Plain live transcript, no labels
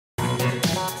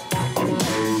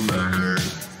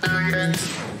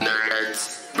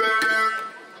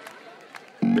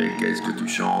Qu'est-ce que tu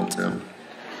chantes?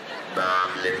 Ben,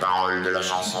 les paroles de la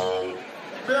chanson.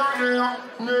 Burger,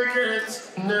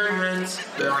 nuggets, nuggets,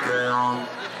 burger.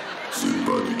 C'est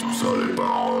pas du tout ça les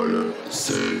paroles.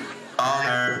 C'est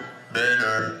harder,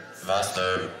 better,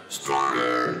 faster,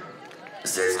 stronger.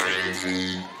 C'est ce que j'ai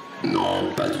dit.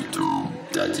 Non, pas du tout.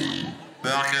 T'as dit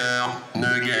burger,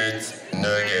 nuggets,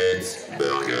 nuggets,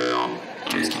 burger.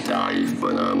 Qu'est-ce qui t'arrive,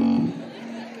 bonhomme?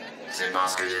 C'est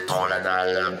parce que j'ai trop la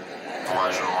dalle.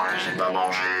 3 jours que j'ai pas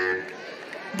mangé.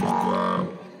 Pourquoi?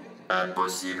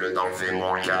 Impossible d'enlever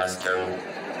mon casque.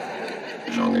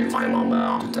 J'en ai vraiment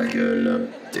marre de ta gueule.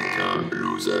 T'es qu'un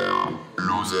loser,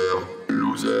 loser,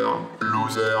 loser,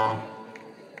 loser.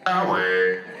 Ah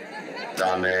ouais?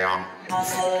 Ta mère,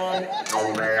 bouffon,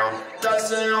 ton père, ta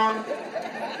sœur.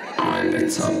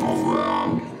 Répète ça pour voir.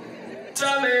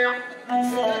 Ta mère,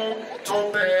 bouffon,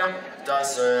 ton père, ta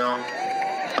sœur.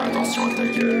 Attention à ta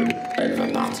gueule, elle va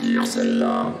partir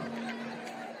celle-là.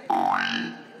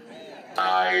 Oui.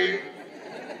 Aïe.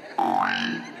 Oui.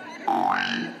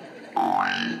 Oui.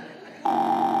 Oui. Oui.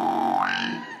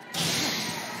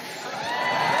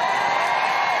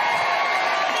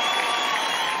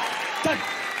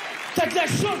 T'as de la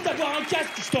chance d'avoir un casque,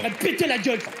 je t'aurais pété la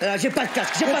gueule. J'ai pas de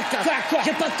casque, j'ai pas de casque. Quoi?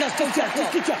 J'ai pas de casque, qu'est-ce que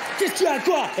tu as? Qu'est-ce que tu as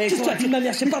quoi? Qu'est-ce que tu as? Ma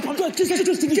mère, je sais pas prendre. Qu'est-ce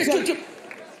que tu